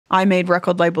I made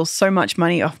record labels so much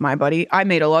money off my body. I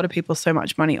made a lot of people so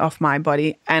much money off my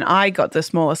body. And I got the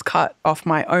smallest cut off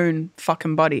my own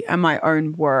fucking body and my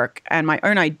own work and my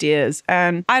own ideas.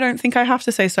 And I don't think I have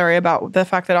to say sorry about the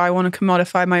fact that I want to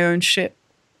commodify my own shit.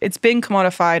 It's been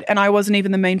commodified and I wasn't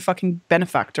even the main fucking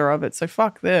benefactor of it. So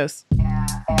fuck this.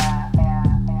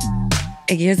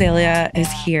 Iggy Azalea is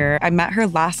here. I met her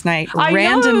last night,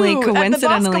 randomly,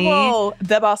 coincidentally.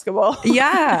 The basketball.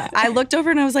 Yeah. I looked over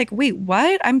and I was like, wait,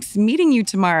 what? I'm meeting you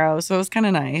tomorrow. So it was kind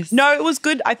of nice. No, it was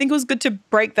good. I think it was good to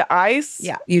break the ice.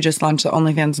 Yeah. You just launched the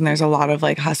OnlyFans and there's a lot of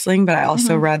like hustling, but I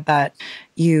also read that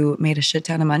you made a shit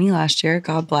ton of money last year.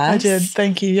 God bless. I did.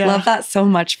 Thank you. Yeah. Love that so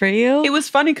much for you. It was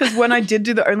funny because when I did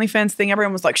do the OnlyFans thing,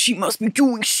 everyone was like, she must be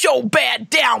doing so bad,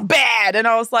 down bad. And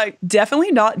I was like,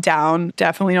 definitely not down,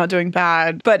 definitely not doing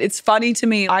bad. But it's funny to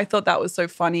me. I thought that was so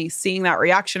funny seeing that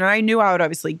reaction. And I knew I would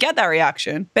obviously get that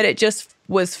reaction, but it just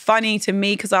was funny to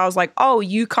me because I was like, oh,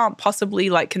 you can't possibly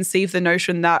like conceive the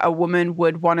notion that a woman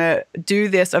would want to do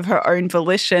this of her own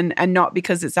volition and not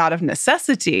because it's out of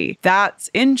necessity. That's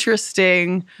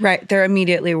interesting. Right. They're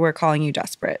immediately were calling you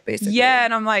desperate, basically. Yeah.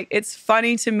 And I'm like, it's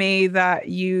funny to me that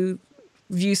you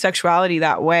view sexuality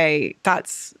that way.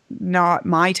 That's not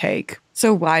my take.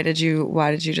 So why did you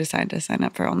decide to sign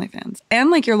up for OnlyFans?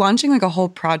 And like you're launching like a whole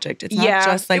project. It's not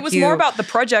just like it was more about the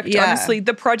project. Honestly,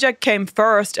 the project came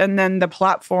first and then the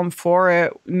platform for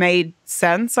it made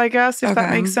sense, I guess, if that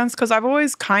makes sense. Because I've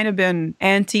always kind of been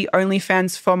anti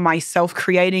OnlyFans for myself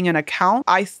creating an account.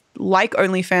 I like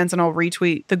OnlyFans and I'll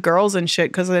retweet the girls and shit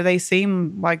because they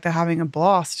seem like they're having a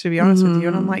blast, to be honest with you.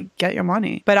 And I'm like, get your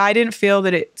money. But I didn't feel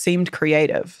that it seemed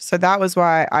creative. So that was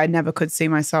why I never could see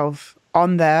myself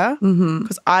on there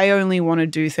because I only want to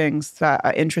do things that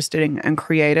are interesting and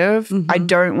creative. I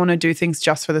don't want to do things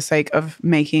just for the sake of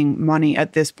making money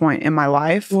at this point in my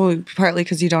life. Well, partly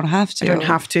because you don't have to. I don't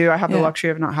have to. I have the luxury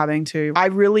of not having to. I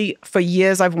really, for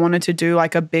years, I've wanted to do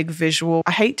like a big visual.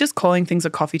 I hate just calling things a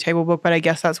coffee table book, but I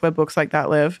guess that's where books like that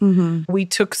live. We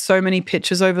took so many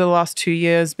pictures over the last 2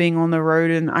 years being on the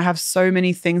road, and I have so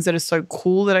many things that are so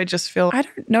cool that I just feel, I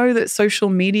don't know that social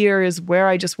media is where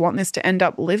I just want this to end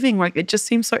up living. Like, it just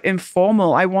seems so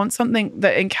informal. I want something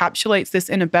that encapsulates this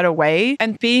in a better way.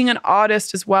 And being an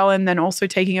artist as well, and then also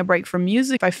taking a break from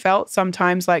music, I felt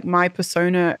sometimes like my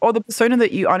persona or the persona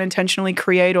that you unintentionally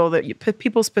create or that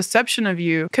people's perception of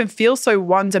you can feel so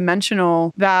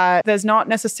one-dimensional that there's not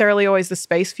necessarily always the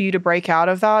space for you to break out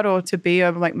of that or to be a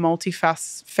like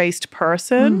multi-faced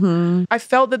person. I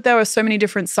felt that there were so many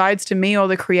different sides to me or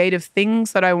the creative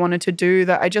things that I wanted to do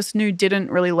that I just knew didn't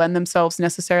really lend themselves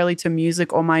necessarily to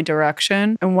music or my direction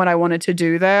and what I wanted to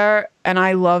do there. And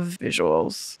I love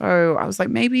visuals. So I was like,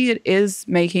 maybe it is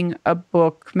making a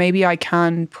book. Maybe I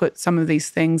can put some of these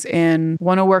things in. I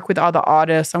want to work with other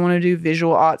artists. I want to do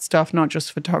visual art stuff, not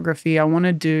just photography. I want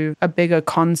to do a bigger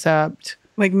concept.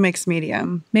 Like mixed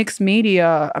medium. Mixed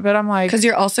media. But I'm like, because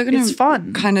you're also going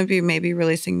to kind of be maybe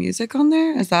releasing music on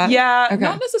there. Is that? Yeah,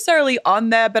 not necessarily on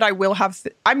there, but I will have,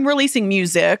 I'm releasing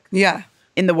music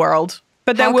in the world.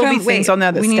 But there will be things on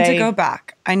there that we need to go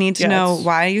back. I need to know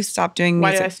why you stopped doing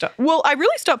music. Why did I stop? Well, I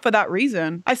really stopped for that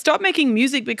reason. I stopped making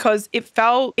music because it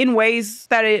felt in ways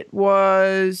that it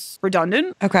was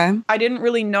redundant. Okay. I didn't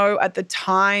really know at the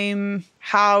time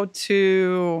how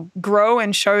to grow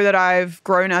and show that I've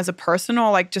grown as a person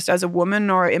or like just as a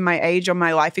woman or in my age or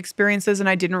my life experiences. And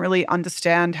I didn't really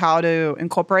understand how to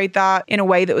incorporate that in a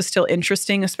way that was still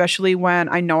interesting, especially when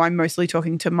I know I'm mostly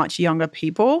talking to much younger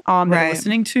people that are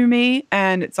listening to me.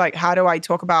 And it's like, how do I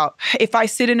talk about, if I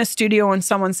sit in a studio and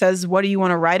someone says, what do you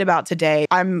want to write about today?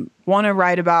 I want to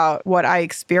write about what I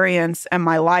experience and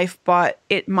my life, but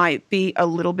it might be a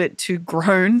little bit too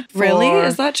grown. Really?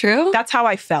 Is that true? That's how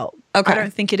I felt. Okay. I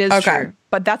don't think it is true.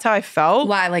 But that's how I felt.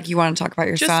 Why? Like you want to talk about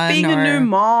your just son? Just being a new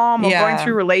mom or going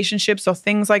through relationships or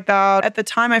things like that. At the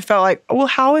time, I felt like, well,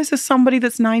 how is this somebody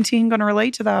that's 19 going to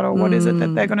relate to that? Or what is it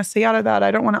that they're going to see out of that?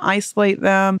 I don't want to isolate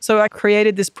them. So I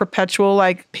created this perpetual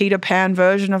like Peter Pan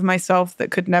version of myself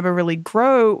that could never really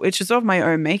grow, which is of my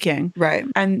own making. Right.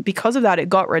 And because of that, it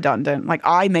got redundant. Like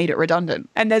I made it redundant.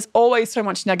 And there's always so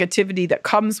much negativity that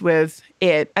comes with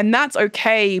it. And that's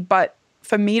okay. But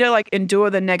for me to like endure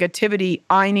the negativity,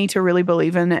 I need to really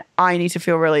believe in it. I need to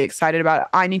feel really excited about it.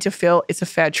 I need to feel it's a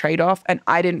fair trade-off. And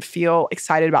I didn't feel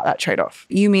excited about that trade-off.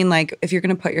 You mean like if you're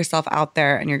going to put yourself out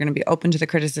there and you're going to be open to the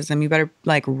criticism, you better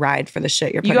like ride for the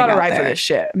shit you're putting out there. You got to ride for this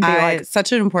shit. And be like,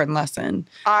 such an important lesson.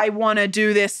 I want to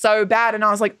do this so bad. And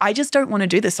I was like, I just don't want to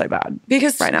do this so bad.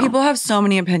 Because people have so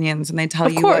many opinions and they tell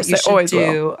you what you should do.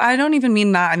 Will. I don't even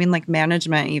mean that. I mean like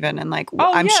management even. And like,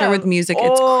 I'm sure with music,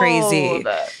 it's crazy.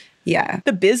 Yeah.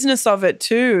 the business of it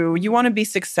too. You want to be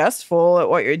successful at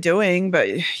what you're doing,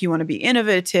 but you want to be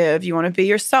innovative. You want to be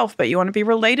yourself, but you want to be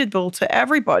relatable to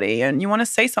everybody. And you want to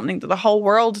say something that the whole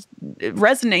world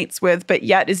resonates with, but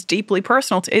yet is deeply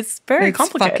personal. It's very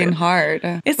complicated. It's fucking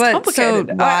hard. It's complicated.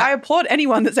 So I applaud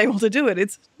anyone that's able to do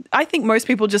it. I think most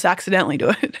people just accidentally do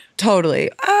it.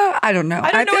 Totally. I don't know.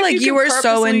 I feel like you were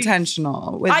so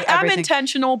intentional with everything. I'm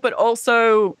intentional, but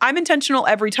also I'm intentional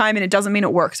every time, and it doesn't mean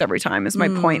it works every time is my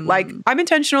point. Like, I'm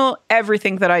intentional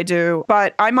everything that I do,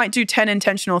 but I might do 10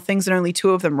 intentional things and only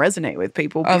 2 of them resonate with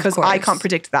people because I can't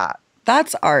predict that.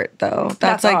 That's art, though.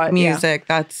 That's like art, music.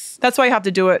 Yeah. That's why you have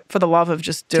to do it for the love of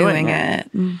just doing it.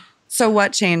 So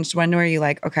what changed? When were you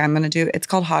like, okay, I'm going to do, it's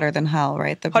called Hotter Than Hell,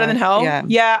 right? Hotter Than Hell?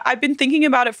 Yeah. I've been thinking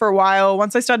about it for a while.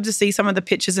 Once I started to see some of the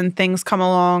pictures and things come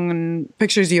along and...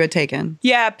 Pictures you had taken.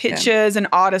 Yeah, pictures and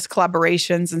artist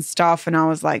collaborations and stuff. And I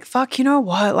was like, fuck, you know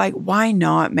what? Like, why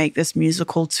not make this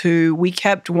musical too? We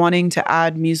kept wanting to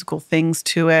add musical things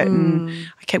to it. And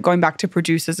I kept going back to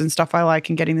producers and stuff I like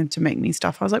and getting them to make me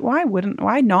stuff. I was like,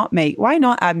 why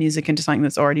not add music into something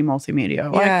that's already multimedia?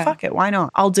 Like, fuck it. Why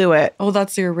not? I'll do it. Oh,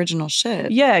 that's the original shit.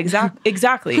 Yeah,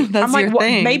 exactly. That's I'm like, your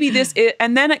thing. Maybe this is,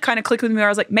 and then it kind of clicked with me where I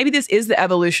was like, maybe this is the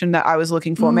evolution that I was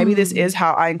looking for. Maybe this is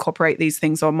how I incorporate these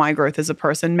things or my growth as a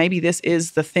person. Maybe this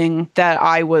is the thing that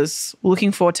I was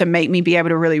looking for to make me be able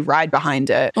to really ride behind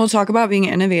it. Well, talk about being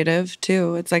innovative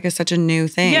too. It's like such a new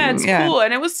thing. Yeah, it's cool.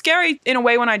 And it was scary in a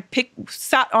way when I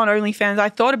sat on OnlyFans. I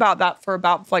thought about that for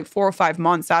about like 4 or 5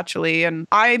 months actually. And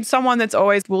I'm someone that's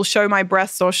always will show my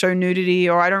breasts or show nudity,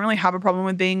 or I don't really have a problem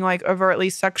with being like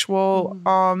overtly sexual.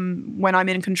 When I'm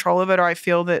in control of it, or I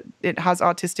feel that it has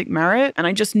artistic merit. And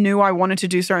I just knew I wanted to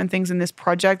do certain things in this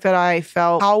project that I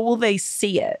felt, how will they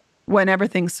see it? When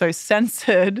everything's so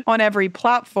censored on every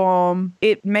platform,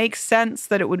 it makes sense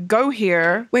that it would go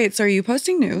here. Wait, so are you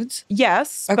posting nudes?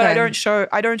 Yes, okay. But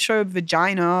I don't show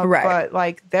vagina, right. But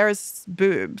like there's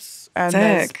boobs and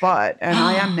there's butt and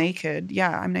I am naked.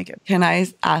 Yeah, I'm naked. Can I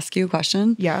ask you a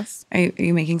question? Yes. Are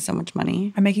you making so much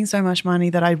money? I'm making so much money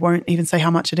that I won't even say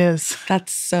how much it is.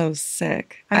 That's so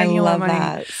sick. I love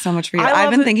that so much for you.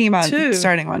 I've been thinking about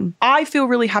starting one. I feel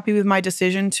really happy with my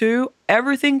decision too.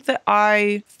 Everything that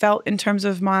I felt in terms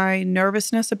of my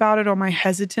nervousness about it or my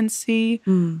hesitancy,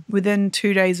 within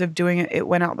 2 days of doing it, it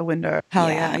went out the window. Hell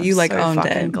yeah. You like owned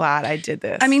it. I'm glad I did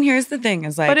this. I mean, here's the thing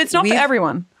is like... But it's not for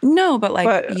everyone. No,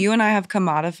 but you and I have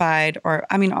commodified, or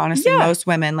I mean, honestly, most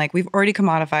women, like we've already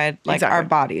commodified like our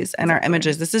bodies and our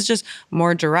images. This is just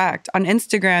more direct. On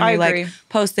Instagram, you like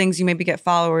post things, you maybe get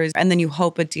followers, and then you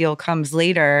hope a deal comes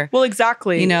later. Well,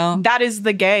 exactly. You know? That is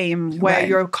the game where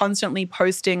you're constantly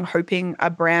posting, hoping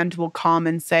a brand will come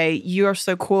and say, you're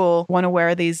so cool, want to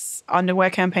wear these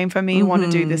underwear campaign for me, want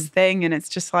to do this thing. And it's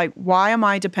just like, why am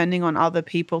I depending on other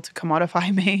people to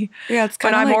commodify me? Yeah, it's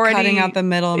kind of like cutting out the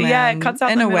middleman. Yeah, it cuts out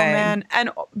the middleman.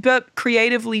 But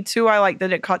creatively too, I like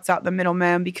that it cuts out the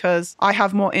middleman because I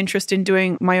have more interest in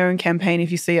doing my own campaign,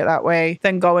 if you see it that way,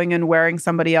 than going and wearing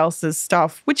somebody else's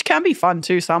stuff, which can be fun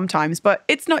too sometimes, but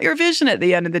it's not your vision at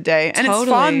the end of the day. And it's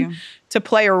fun to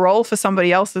play a role for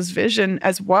somebody else's vision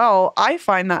as well. I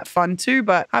find that fun too,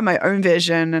 but I have my own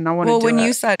vision and I want to do it. Well, when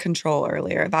you said control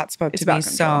earlier, that spoke to me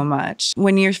so much.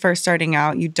 When you're first starting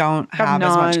out, you don't have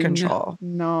as much control.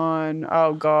 None.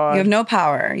 Oh, God. You have no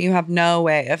power. You have no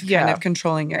way of kind of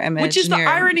controlling your image. Which is the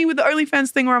irony with the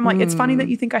OnlyFans thing where I'm like, it's funny that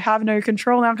you think I have no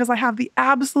control now because I have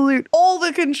all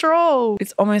the control.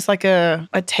 It's almost like a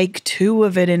take two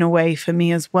of it in a way for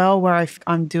me as well, where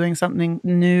I'm doing something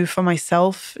new for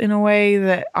myself in a way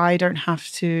that I don't have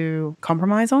to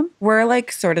compromise on. We're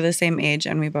like sort of the same age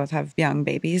and we both have young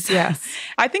babies. Yes.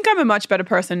 I think I'm a much better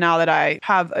person now that I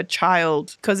have a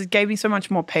child because it gave me so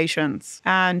much more patience.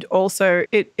 And also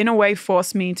it in a way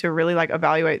forced me to really like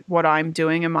evaluate what I'm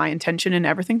doing and my intention in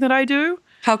everything that I do.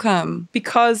 How come?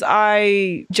 Because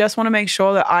I just want to make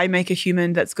sure that I make a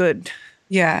human that's good.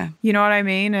 Yeah. You know what I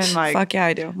mean? And like, fuck yeah,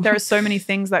 I do. There are so many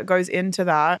things that goes into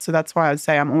that. So that's why I'd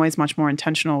say I'm always much more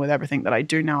intentional with everything that I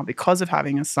do now because of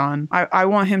having a son. I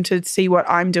want him to see what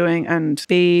I'm doing and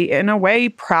be in a way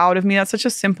proud of me. That's such a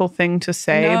simple thing to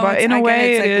say, but in a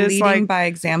way it is leading like by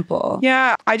example.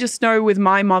 Yeah. I just know with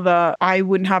my mother, I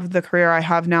wouldn't have the career I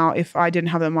have now if I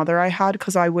didn't have the mother I had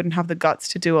because I wouldn't have the guts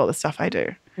to do all the stuff I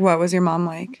do. What was your mom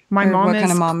like? What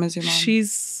kind of mom is your mom?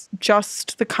 She's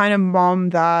just the kind of mom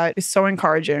that is so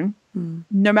encouraging.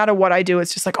 No matter what I do,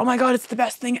 it's just like, oh my God, it's the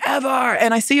best thing ever.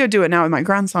 And I see her do it now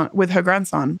with her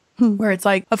grandson. Where it's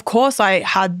like, of course I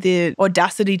had the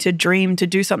audacity to dream to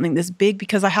do something this big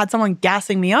because I had someone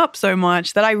gassing me up so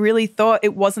much that I really thought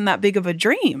it wasn't that big of a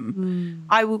dream.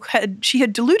 She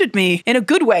had deluded me in a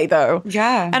good way though.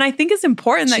 Yeah. And I think it's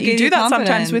important that you do that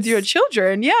sometimes with your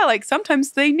children. Yeah, like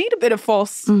sometimes they need a bit of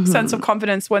false sense of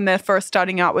confidence when they're first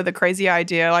starting out with a crazy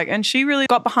idea. Like, and she really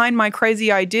got behind my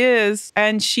crazy ideas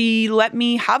and she let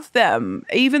me have them,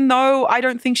 even though I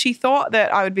don't think she thought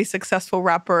that I would be a successful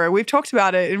rapper. We've talked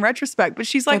about it in retrospect, but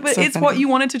she's like, but it's what you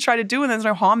wanted to try to do and there's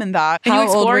no harm in that. And How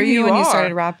old were you when you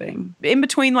started rapping? In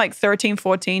between like 13,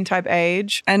 14 type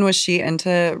age. And was she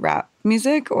into rap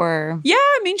music or? Yeah,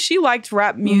 I mean, she liked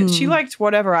rap music. She liked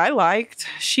whatever I liked.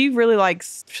 She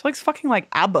likes fucking like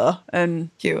ABBA and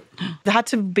cute. Had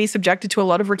to be subjected to a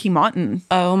lot of Ricky Martin.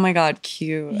 Oh my God,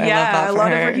 cute. Yeah, I love that a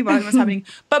lot of Ricky Martin was happening.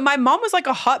 But my mom was like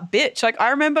a hot bitch. Like I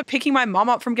remember picking my mom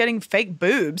up from getting fake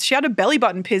boobs. She had a belly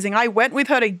button piercing. I went with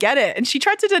her to get it and she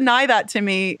tried to deny that to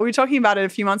me. We were talking about it a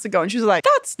few months ago and she was like,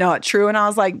 that's not true. And I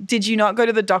was like, did you not go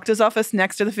to the doctor's office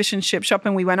next to the fish and chip shop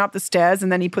and we went up the stairs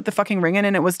and then he put the fucking ring in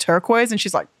and it was turquoise? And she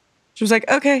was like,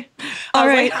 okay, all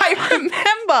right. Like, I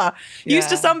remember. Used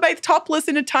to sunbathe topless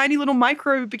in a tiny little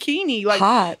micro bikini. Like,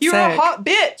 hot, you're a hot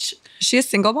bitch. Is she a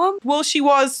single mom? Well, she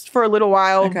was for a little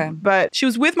while, okay. But she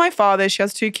was with my father. She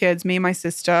has 2 kids, me and my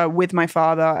sister, with my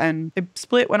father. And they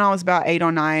split when I was about 8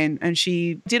 or 9. And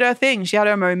she did her thing. She had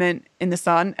her moment in the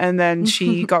sun. And then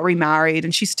she got remarried.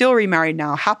 And she's still remarried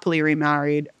now, happily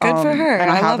remarried. Good for her. And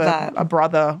I love have that. a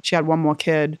brother. She had 1 more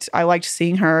kid. I liked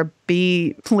seeing her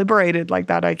be liberated like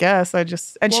that, I guess. And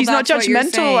she's not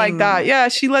judgmental like that. Yeah,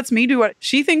 she lets me do what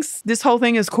she thinks. This whole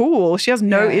thing is cool. She has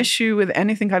no issue with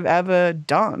anything I've ever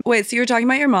done. Wait, so you were talking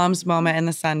about your mom's moment in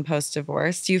the sun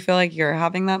post-divorce. Do you feel like you're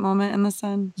having that moment in the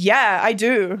sun? Yeah, I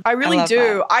do. I really do.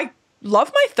 That. I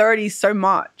love my 30s so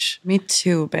much. Me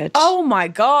too, bitch. Oh my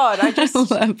God. I just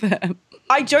love them.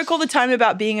 I joke all the time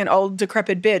about being an old,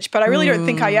 decrepit bitch, but I really don't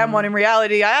think I am one in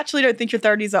reality. I actually don't think your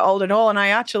 30s are old at all, and I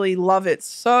actually love it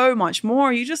so much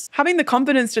more. You just having the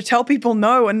confidence to tell people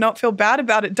no and not feel bad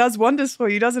about it does wonders for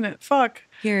you, doesn't it? Fuck.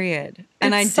 Period.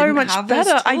 And it's so much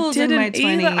better. I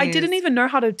didn't even know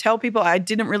how to tell people I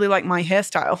didn't really like my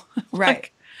hairstyle. Right.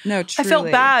 Like, no, truly. I felt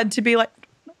bad to be like,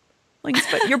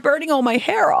 but you're burning all my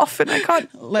hair off and I can't,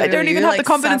 I don't even have the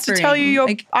confidence to tell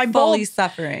you I'm fully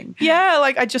suffering. Yeah,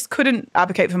 like I just couldn't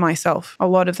advocate for myself a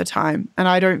lot of the time. And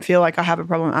I don't feel like I have a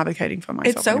problem advocating for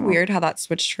myself It's so weird how that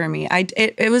switched for me.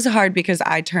 It was hard because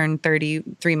I turned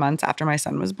 33 months after my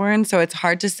son was born. So it's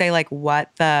hard to say like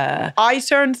what the... I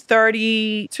turned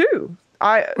 32.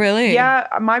 Really? Yeah,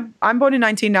 I'm born in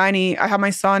 1990. I had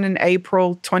my son in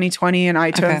April 2020 and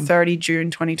I turned 30 June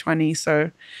 2020.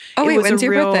 So when's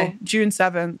your birthday? June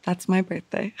 7th. That's my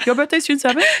birthday. Your birthday's June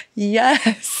 7th?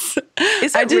 Yes.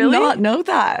 I did not know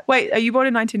that. Wait, are you born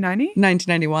in 1990?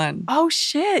 1991. Oh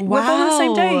shit. Wow. We're born the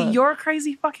same day. You're a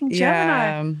crazy fucking Gemini.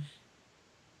 Yeah.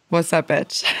 What's up,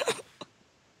 bitch?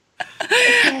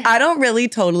 I don't really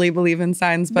totally believe in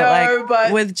signs,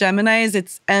 but with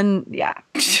Geminis,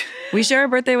 we share a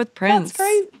birthday with Prince. That's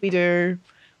crazy. We do.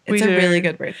 It's a really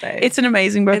good birthday. It's an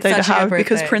amazing birthday to have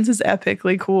because Prince is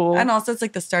epically cool. And also it's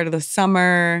like the start of the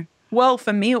summer. Well,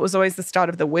 for me, it was always the start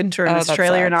of the winter in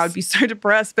Australia and I would be so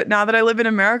depressed. But now that I live in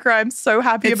America, I'm so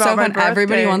happy about my birthday.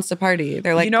 Everybody wants to party.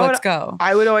 They're like, let's go.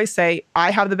 I would always say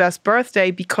I have the best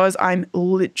birthday because I'm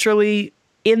literally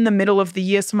in the middle of the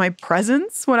year. So my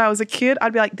presents when I was a kid,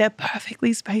 I'd be like, they're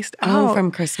perfectly spaced out. Oh, from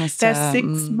Christmas to... They're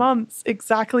 6 months,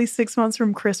 exactly 6 months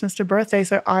from Christmas to birthday.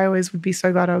 So I always would be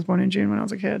so glad I was born in June when I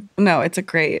was a kid. No, it's a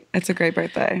great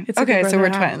birthday. Okay, so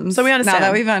we're twins. So we understand. Now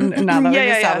that we've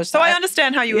established So that. I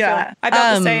understand how you feel. I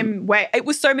felt the same way. It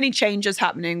was so many changes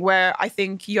happening where I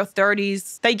think your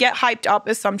 30s, they get hyped up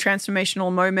as some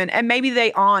transformational moment and maybe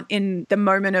they aren't in the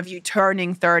moment of you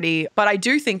turning 30. But I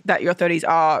do think that your 30s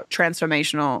are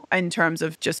transformational in terms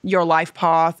of just your life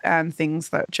path and things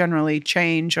that generally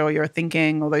change or your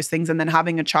thinking or those things. And then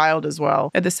having a child as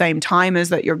well at the same time as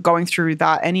that you're going through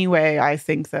that anyway. I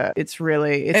think that it's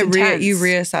intense. You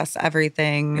reassess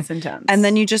everything. It's intense. And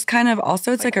then you just kind of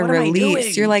also, it's like a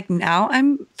release. You're like, now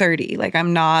I'm 30. Like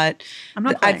I'm not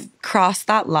I've crossed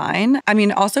that line. I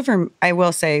mean, also I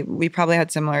will say we probably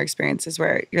had similar experiences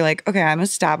where you're like, okay, I'm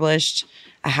established.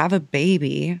 I have a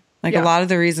baby. Like a lot of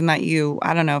the reason that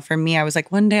I don't know, for me, I was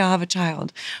like, one day I'll have a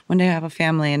child. One day I'll have a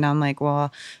family. And now I'm like,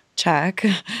 well, check.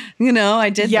 I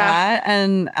did that.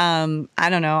 And I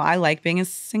don't know. I like being a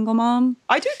single mom.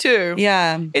 I do too.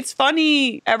 Yeah. It's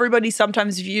funny. Everybody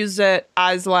sometimes views it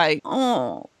as like,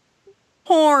 oh,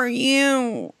 poor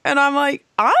you. And I'm like,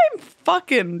 I'm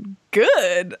fucking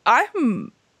good.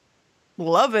 I'm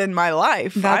loving my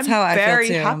life. That's how I feel too. Very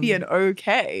happy and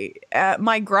okay.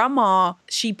 My grandma,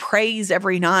 she prays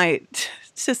every night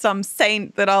to some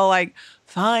saint that I'll like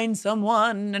find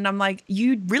someone. And I'm like,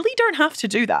 you really don't have to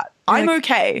do that. I'm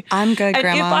okay. I'm good, and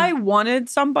Grandma. If I wanted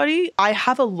somebody, I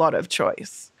have a lot of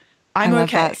choice. I'm I love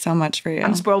okay. that so much for you.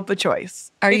 I'm spoiled for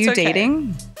choice. Are you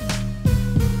dating?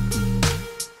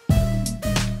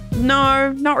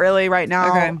 No, not really right now.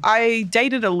 Okay. I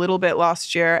dated a little bit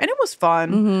last year and it was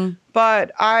fun.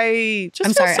 But I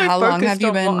just feel so how long focused have you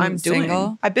on been what I'm doing.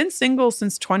 single? I've been single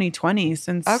since 2020,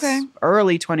 since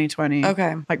early 2020.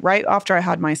 Okay. Like right after I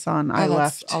had my son, I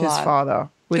left his father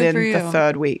within the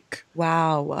third week.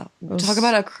 Wow. Talk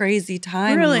about a crazy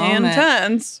time. Really moment.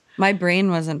 Intense. My brain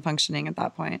wasn't functioning at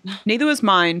that point. Neither was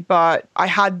mine, but I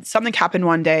had something happen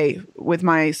one day with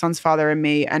my son's father and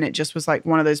me, and it just was like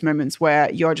one of those moments where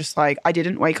you're just like, I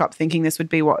didn't wake up thinking this would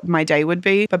be what my day would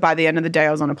be, but by the end of the day,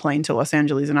 I was on a plane to Los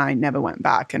Angeles and I never went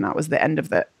back, and that was the end of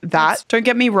that. Don't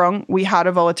get me wrong, we had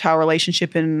a volatile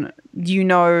relationship, and you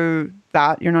know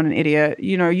that. You're not an idiot.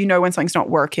 You know when something's not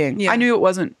working. Yeah. I knew it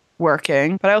wasn't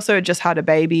working, but I also just had a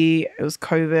baby. It was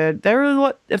COVID. There were a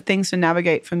lot of things to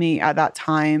navigate for me at that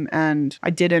time, and I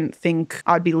didn't think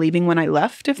I'd be leaving when I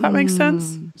left, if that makes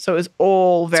sense. So it was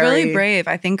all very... It's really brave.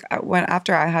 I think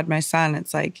after I had my son,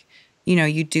 it's like,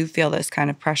 you do feel this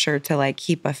kind of pressure to like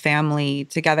keep a family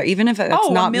together, even if it's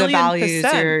not the values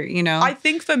or, I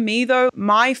think for me though,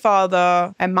 my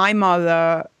father and my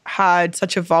mother had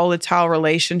such a volatile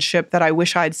relationship that I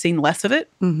wish I had seen less of it.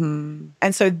 And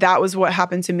so that was what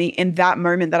happened to me in that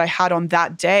moment that I had on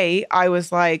that day. I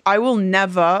was like, I will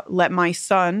never let my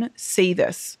son see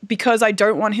this, because I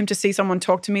don't want him to see someone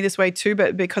talk to me this way too,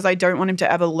 but because I don't want him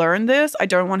to ever learn this. I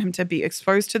don't want him to be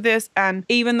exposed to this. And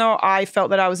even though I felt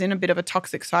that I was in a bit of a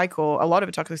toxic cycle, a lot of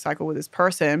a toxic cycle with this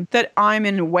person, that I'm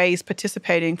in ways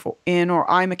participating or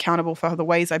I'm accountable for the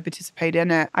ways I participate in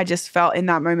it. I just felt in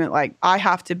that moment like I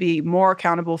have to be more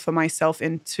accountable for myself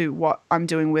into what I'm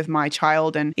doing with my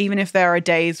child. And even if there are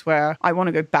days where I want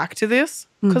to go back to this,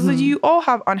 because you all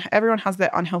have, everyone has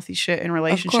their unhealthy shit in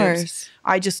relationships.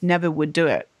 I just never would do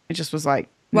it. It just was like,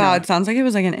 wow, no. It sounds like it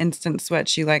was like an instant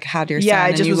switch. You like had your son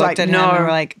and you looked at him and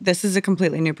were like, this is a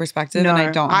completely new perspective and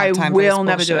I don't have time for this bullshit. I will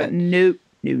never do it. Nope.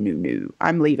 No.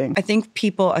 I'm leaving. I think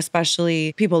people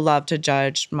love to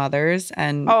judge mothers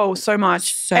and so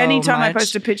much. Anytime I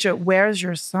post a picture, where's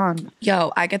your son?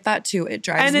 Yo, I get that too. It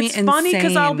drives me insane. And it's funny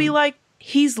because I'll be like,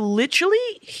 he's literally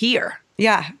here.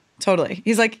 Yeah, totally.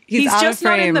 He's like, he's out just of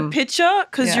frame. Not in the picture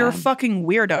because you're a fucking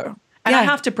weirdo. And I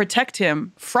have to protect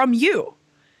him from you.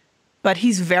 But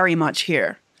he's very much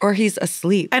here. Or he's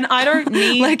asleep. And I don't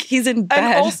need... like he's in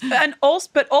bed.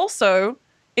 But also,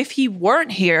 if he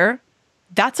weren't here,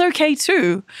 that's okay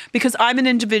too, because I'm an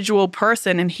individual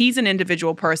person and he's an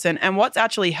individual person. And what's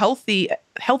actually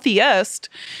healthiest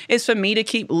is for me to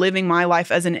keep living my life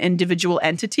as an individual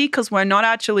entity, because we're not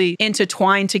actually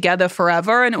intertwined together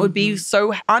forever. And it would be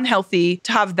so unhealthy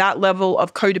to have that level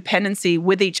of codependency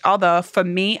with each other for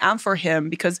me and for him,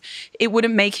 because it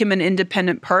wouldn't make him an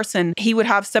independent person. He would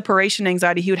have separation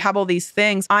anxiety. He would have all these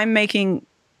things. I'm making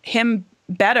him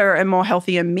better and more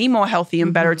healthy and me more healthy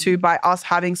and better too by us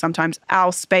having sometimes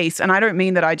our space. And I don't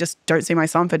mean that I just don't see my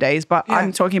son for days, but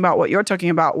I'm talking about what you're talking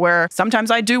about, where sometimes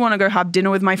I do want to go have dinner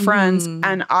with my friends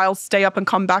and I'll stay up and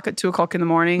come back at 2:00 in the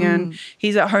morning and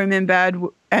he's at home in bed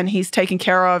and he's taken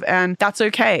care of, and that's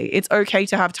okay. It's okay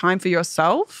to have time for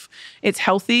yourself. It's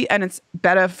healthy and it's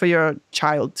better for your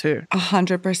child too.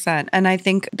 100%. And I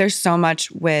think there's so much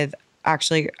with...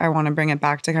 Actually, I want to bring it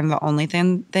back to kind of the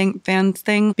OnlyFans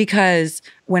thing, because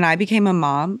when I became a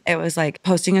mom, it was like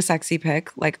posting a sexy pic,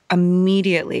 like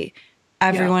immediately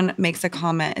everyone makes a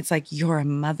comment. It's like, you're a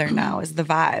mother now is the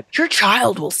vibe. Your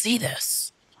child will see this.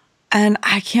 And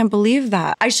I can't believe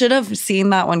that. I should have seen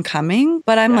that one coming,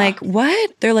 but I'm like,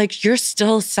 what? They're like, you're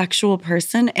still a sexual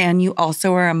person and you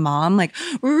also are a mom? Like,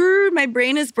 my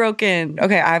brain is broken.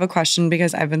 Okay, I have a question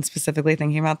because I've been specifically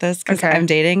thinking about this because I'm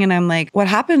dating and I'm like, what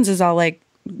happens is I'll like,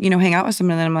 hang out with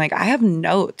someone and then I'm like, I have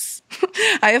notes.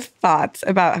 I have thoughts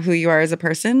about who you are as a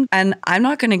person and I'm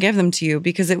not going to give them to you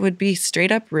because it would be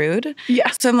straight up rude.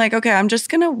 Yeah. So I'm like, okay, I'm just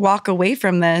going to walk away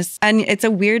from this. And it's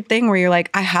a weird thing where you're like,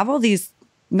 I have all these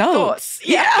notes.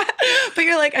 Yeah. But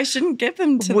you're like, I shouldn't give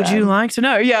them to Would them. you like to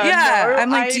know? Yeah. No, I'm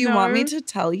like, do you want me to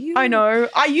tell you? I know.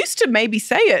 I used to maybe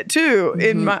say it too.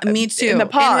 Me too. In the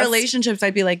past. In relationships,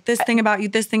 I'd be like, this thing about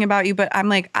you. But I'm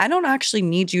like, I don't actually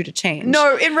need you to change.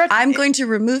 No, I'm going to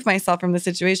remove myself from the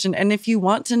situation. And if you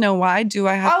want to know why, do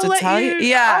I have to tell you?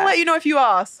 Yeah. I'll let you know if you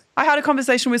ask. I had a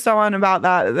conversation with someone about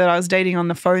that I was dating on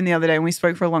the phone the other day, and we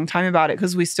spoke for a long time about it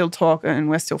because we still talk and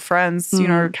we're still friends, you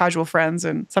know, casual friends.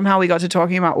 And somehow we got to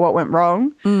talking about what went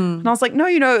wrong. And I was like, no,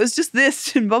 you know, it was just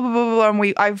this and blah, blah, blah, blah.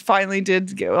 And I finally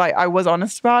did get, like, I was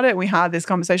honest about it. We had this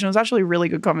conversation. It was actually a really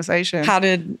good conversation. How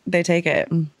did they take it?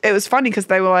 It was funny because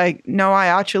they were like, no, I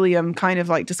actually am kind of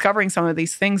like discovering some of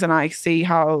these things, and I see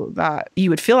how that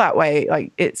you would feel that way.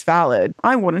 Like, it's valid.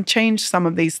 I want to change some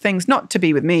of these things, not to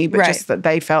be with me, but just that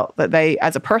they felt that they,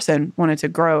 as a person, wanted to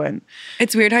grow. And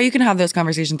it's weird how you can have those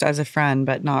conversations as a friend,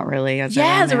 but not really as a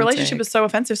romantic. As a relationship is so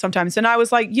offensive sometimes. And I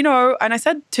was like, you know, and I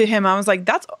said to him, I was like,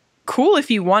 that's cool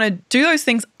if you want to do those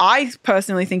things. I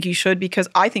personally think you should, because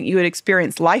I think you would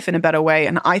experience life in a better way,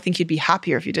 and I think you'd be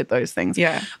happier if you did those things.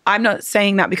 Yeah. I'm not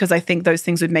saying that because I think those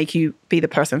things would make you be the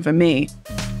person for me.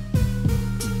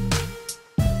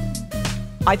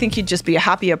 I think you'd just be a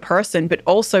happier person, but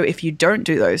also if you don't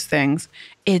do those things,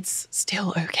 it's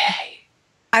still okay.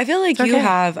 I feel like you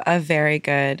have a very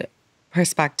good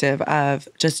perspective of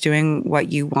just doing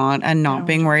what you want and not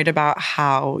being worried about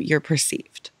how you're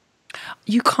perceived.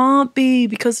 You can't be,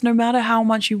 because no matter how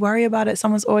much you worry about it,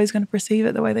 someone's always going to perceive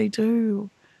it the way they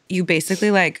do. You basically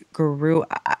like grew.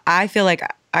 I feel like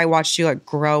I watched you like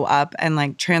grow up and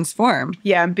like transform.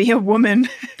 Yeah, and be a woman.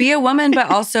 Be a woman,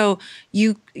 but also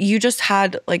you just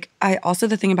had like,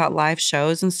 the thing about live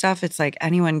shows and stuff, it's like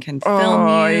anyone can film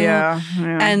you. Yeah.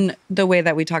 And the way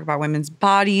that we talk about women's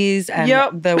bodies and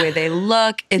the way they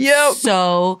look, it's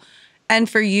so, and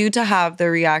for you to have the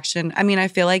reaction, I mean, I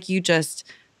feel like you just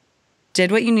did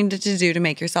what you needed to do to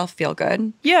make yourself feel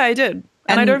good. Yeah, I did.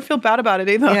 And I don't feel bad about it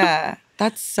either. Yeah.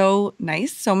 That's so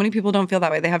nice. So many people don't feel that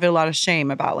way. They have a lot of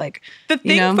shame about like, the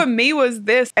thing for me was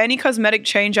this. Any cosmetic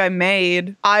change I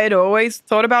made, I had always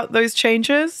thought about those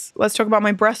changes. Let's talk about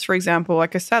my breasts, for example.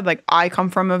 Like I said, like I come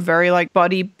from a very like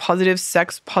body positive,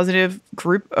 sex positive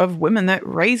group of women that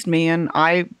raised me. And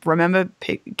I remember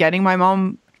getting my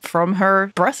mom from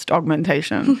her breast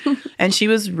augmentation. And she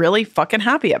was really fucking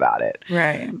happy about it.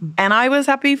 Right. And I was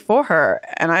happy for her.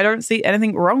 And I don't see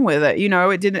anything wrong with it. You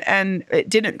know, it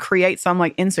didn't create some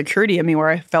like insecurity in me where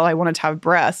I felt I wanted to have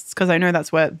breasts, because I know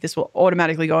that's where this will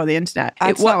automatically go on the internet. But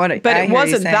it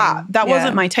wasn't that. That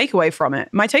wasn't my takeaway from it.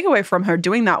 My takeaway from her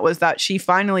doing that was that she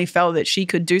finally felt that she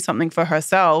could do something for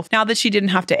herself now that she didn't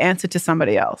have to answer to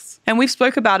somebody else. And we've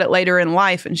spoke about it later in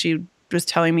life, and she was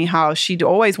telling me how she'd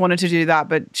always wanted to do that,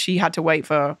 but she had to wait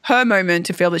for her moment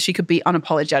to feel that she could be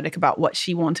unapologetic about what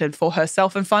she wanted for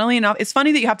herself. And funnily enough, it's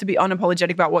funny that you have to be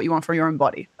unapologetic about what you want for your own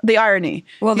body. The irony.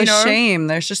 Well, shame.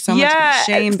 There's just so much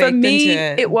shame baked into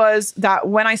it. It was that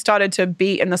when I started to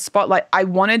be in the spotlight, I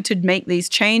wanted to make these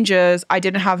changes. I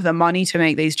didn't have the money to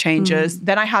make these changes.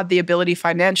 Then I had the ability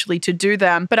financially to do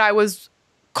them, but I was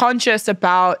conscious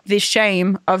about the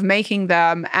shame of making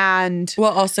them, and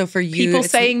also for you, people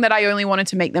saying that I only wanted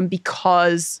to make them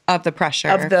because of the pressure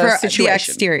of the situation, the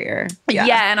exterior.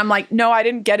 Yeah, and I'm like, no, I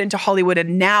didn't get into Hollywood,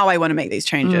 and now I want to make these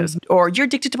changes. Or you're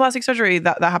addicted to plastic surgery.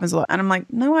 That happens a lot, and I'm like,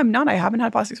 no, I'm not. I haven't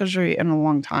had plastic surgery in a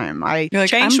long time. I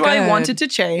changed what I wanted to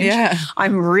change. Yeah,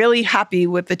 I'm really happy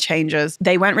with the changes.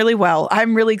 They went really well.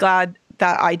 I'm really glad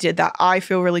that I did that. I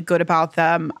feel really good about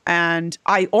them. And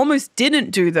I almost didn't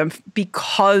do them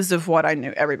because of what I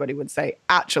knew everybody would say,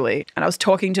 actually. And I was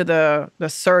talking to the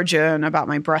surgeon about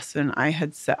my breasts, and I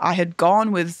had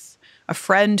gone with a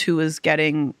friend who was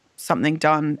getting something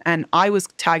done, and I was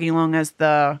tagging along as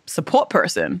the support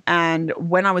person. And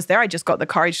when I was there, I just got the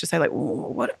courage to say like,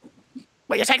 what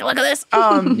you take a look at this?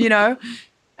 You know?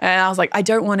 And I was like, I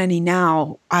don't want any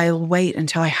now. I'll wait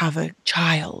until I have a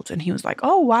child. And he was like,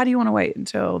 oh, why do you want to wait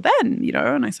until then? You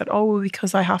know? And I said, oh,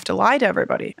 because I have to lie to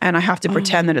everybody. And I have to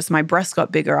pretend that it's my breast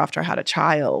got bigger after I had a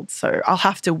child. So I'll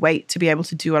have to wait to be able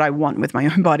to do what I want with my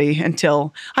own body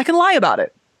until I can lie about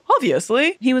it.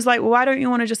 Obviously. He was like, well, why don't you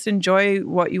want to just enjoy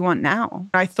what you want now?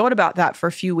 I thought about that for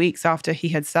a few weeks after he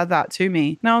had said that to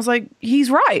me. And I was like,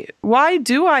 he's right. Why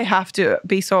do I have to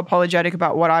be so apologetic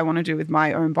about what I want to do with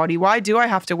my own body? Why do I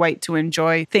have to wait to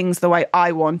enjoy things the way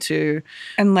I want to?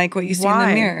 And like what you see in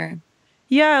the mirror.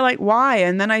 Yeah, like why?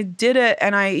 And then I did it,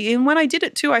 and when I did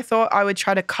it too, I thought I would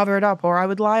try to cover it up, or I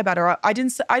would lie about it. Or I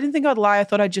didn't think I'd lie. I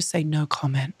thought I'd just say no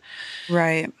comment.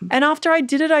 Right. And after I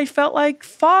did it, I felt like,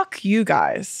 fuck you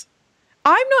guys.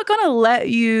 I'm not going to let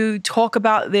you talk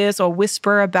about this or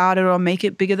whisper about it or make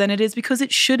it bigger than it is, because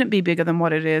it shouldn't be bigger than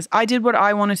what it is. I did what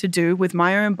I wanted to do with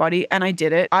my own body, and I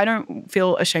did it. I don't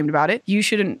feel ashamed about it. You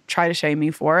shouldn't try to shame me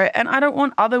for it. And I don't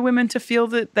want other women to feel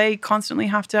that they constantly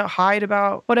have to hide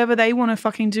about whatever they want to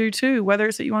fucking do too, whether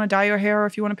it's that you want to dye your hair, or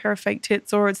if you want a pair of fake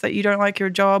tits, or it's that you don't like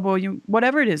your job, or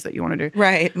whatever it is that you want to do.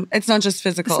 Right. It's not just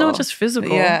physical. It's not just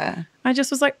physical. Yeah. I just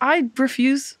was like, I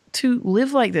refuse to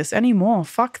live like this anymore.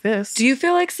 Fuck this. Do you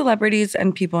feel like celebrities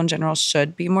and people in general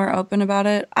should be more open about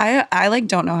it? I like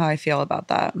don't know how I feel about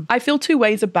that. I feel two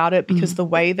ways about it because the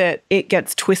way that it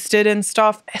gets twisted and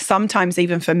stuff, sometimes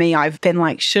even for me, I've been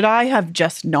like, should I have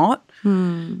just not?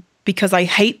 Because I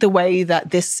hate the way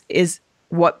that this is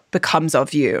what becomes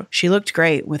of you. She looked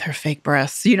great with her fake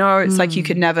breasts. You know, it's like you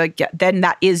could never get, then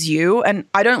that is you. And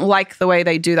I don't like the way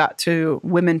they do that to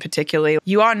women particularly.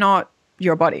 You are not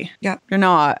your body. Yeah. You're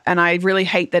not. And I really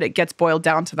hate that it gets boiled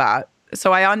down to that.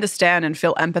 So I understand and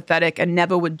feel empathetic and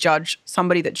never would judge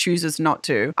somebody that chooses not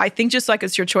to. I think just like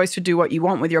it's your choice to do what you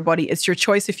want with your body, it's your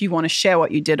choice if you want to share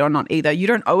what you did or not either. You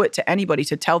don't owe it to anybody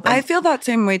to tell them. I feel that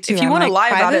same way too. If you want to lie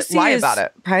about it, lie about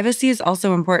it. Privacy is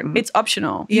also important. It's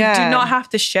optional. Yeah. You do not have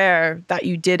to share that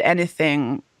you did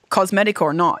anything cosmetic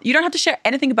or not. You don't have to share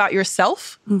anything about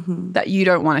yourself that you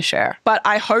don't want to share. But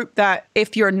I hope that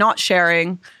if you're not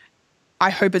sharing,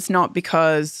 I hope it's not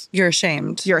because you're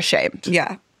ashamed. You're ashamed.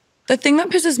 Yeah. The thing that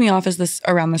pisses me off is this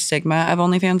around the stigma of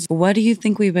OnlyFans. What do you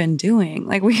think we've been doing?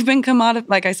 Like we've been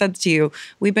like I said to you,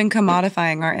 we've been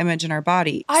commodifying our image and our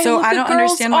body. So I don't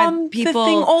understand why people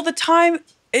the thing all the time.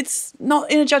 It's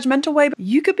not in a judgmental way, but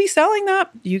you could be selling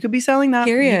that. You could be selling that.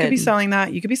 Period. You could be selling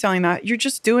that. You could be selling that. You're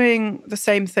just doing the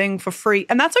same thing for free.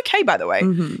 And that's okay, by the way.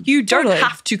 You don't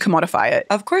have to commodify it.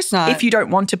 Of course not. If you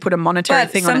don't want to put a monetary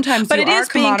thing on it. But it is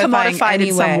being commodified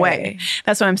in some way.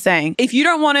 That's what I'm saying. If you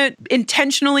don't want to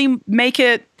intentionally make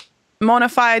it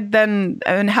modified then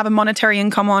and have a monetary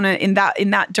income on it in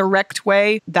that direct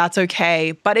way, that's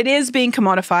okay. But it is being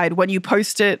commodified when you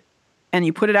post it and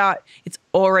you put it out, it's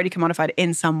already commodified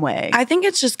in some way. I think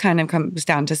it's just kind of comes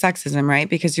down to sexism, right?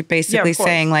 Because you're basically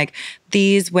saying like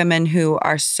these women who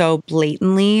are so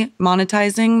blatantly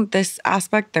monetizing this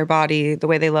aspect, their body, the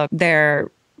way they look,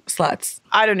 they're sluts.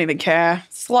 I don't even care.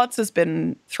 Sluts has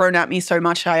been thrown at me so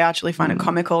much, I actually find it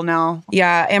comical now.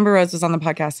 Yeah, Amber Rose was on the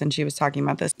podcast and she was talking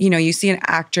about this. You know, you see an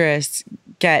actress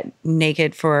get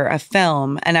naked for a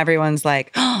film and everyone's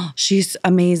like, oh, she's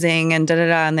amazing and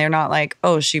da-da-da. And they're not like,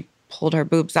 oh, she pulled her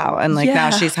boobs out and like now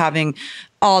she's having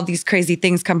all these crazy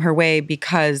things come her way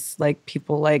because like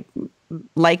people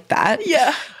like that.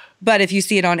 Yeah. But if you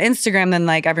see it on Instagram, then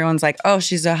like everyone's like, oh,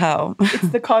 she's a hoe.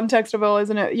 It's the context of it all,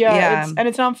 isn't it? Yeah. And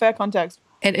it's an unfair context.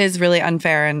 It is really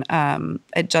unfair. And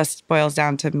it just boils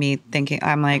down to me thinking,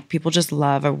 I'm like, people just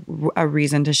love a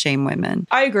reason to shame women.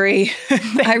 I agree.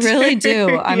 I really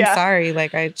do. I'm sorry.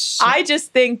 Like I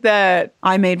just think that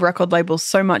I made record labels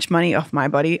so much money off my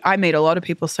body. I made a lot of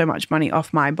people so much money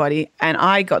off my body. And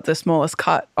I got the smallest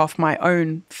cut off my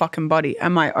own fucking body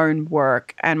and my own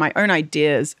work and my own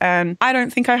ideas. And I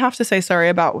don't think I have to say sorry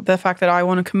about the fact that I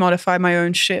want to commodify my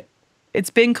own shit. It's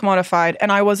been commodified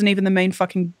and I wasn't even the main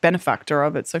fucking benefactor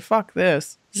of it. So fuck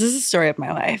this. This is the story of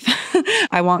my life.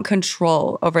 I want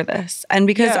control over this. And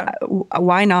because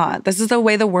why not? This is the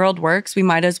way the world works. We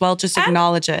might as well just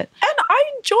acknowledge it. And I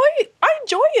enjoy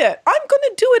it. I'm going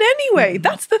to do it anyway.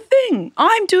 That's the thing.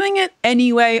 I'm doing it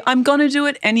anyway. I'm going to do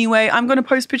it anyway. I'm going to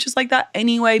post pictures like that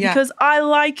anyway because I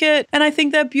like it and I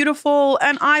think they're beautiful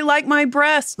and I like my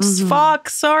breasts. Fuck,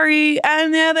 sorry.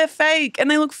 And yeah, they're fake and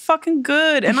they look fucking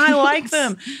good and I like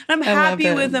them. And I'm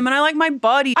happy with them and I like my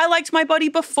body. I liked my body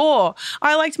before.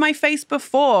 I liked my face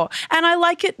before and I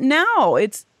like it now.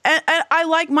 And I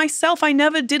like myself. I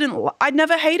never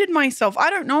hated myself. I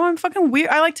don't know. I'm fucking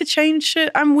weird. I like to change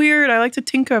shit. I'm weird. I like to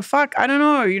tinker. Fuck. I don't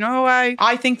know. You know,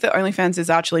 I think that OnlyFans is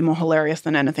actually more hilarious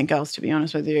than anything else, to be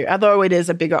honest with you. Although it is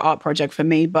a bigger art project for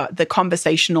me, but the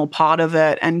conversational part of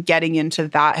it and getting into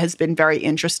that has been very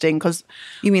interesting because...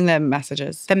 You mean the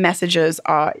messages? The messages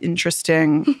are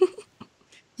interesting.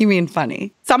 You mean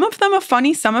funny? Some of them are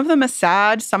funny. Some of them are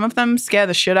sad. Some of them scare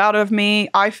the shit out of me.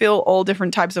 I feel all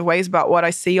different types of ways about what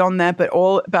I see on there, but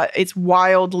it's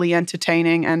wildly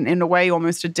entertaining and in a way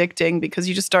almost addicting because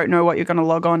you just don't know what you're going to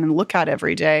log on and look at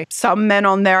every day. Some men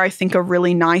on there I think are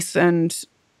really nice and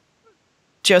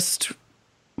just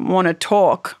want to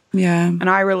talk. Yeah. And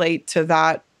I relate to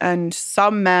that. And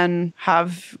some men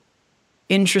have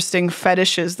interesting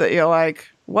fetishes that you're like,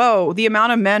 whoa, the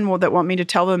amount of men that want me to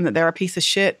tell them that they're a piece of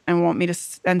shit and want me to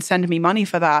and send me money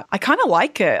for that. I kind of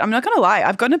like it. I'm not going to lie.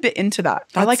 I've gotten a bit into that.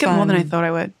 I like it more than I thought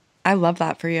I would. I love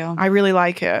that for you. I really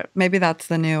like it. Maybe that's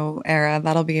the new era.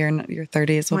 That'll be your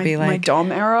 30s will be like. My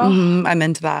dom era? I'm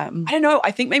into that. I don't know.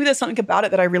 I think maybe there's something about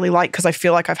it that I really like because I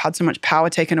feel like I've had so much power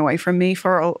taken away from me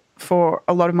for for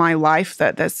a lot of my life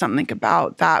that there's something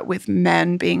about that with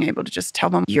men being able to just tell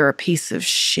them, you're a piece of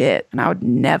shit and I would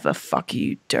never fuck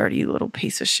you, dirty little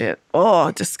piece of shit.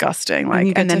 Oh, disgusting.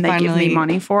 Like, and then they give me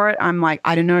money for it. I'm like,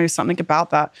 I don't know, something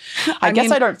about that. I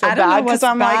guess I don't feel bad because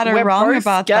I'm like, we're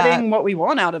both getting what we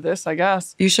want out of this, I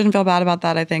guess. You shouldn't feel bad about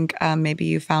that. I think maybe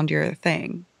you found your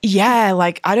thing. Yeah,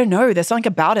 like, I don't know. There's something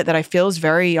about it that I feel is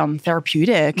very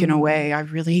therapeutic in a way. I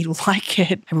really like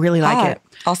it. I really like it.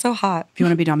 Also hot. If you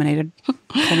want to be dominated,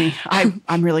 call me.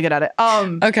 I'm really good at it.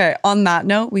 Okay, on that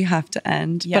note, we have to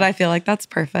end. Yeah. But I feel like that's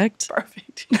perfect.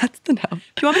 Perfect. That's the note.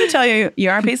 If you want me to tell you,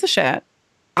 you're a piece of shit,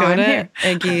 go to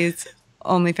Iggy's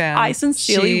OnlyFans. I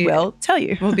sincerely will tell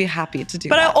you. We'll be happy to do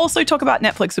but that. But I also talk about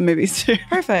Netflix and movies too.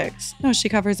 Perfect. No, she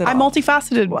covers it all. I'm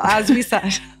multifaceted. Well, as we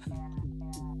said.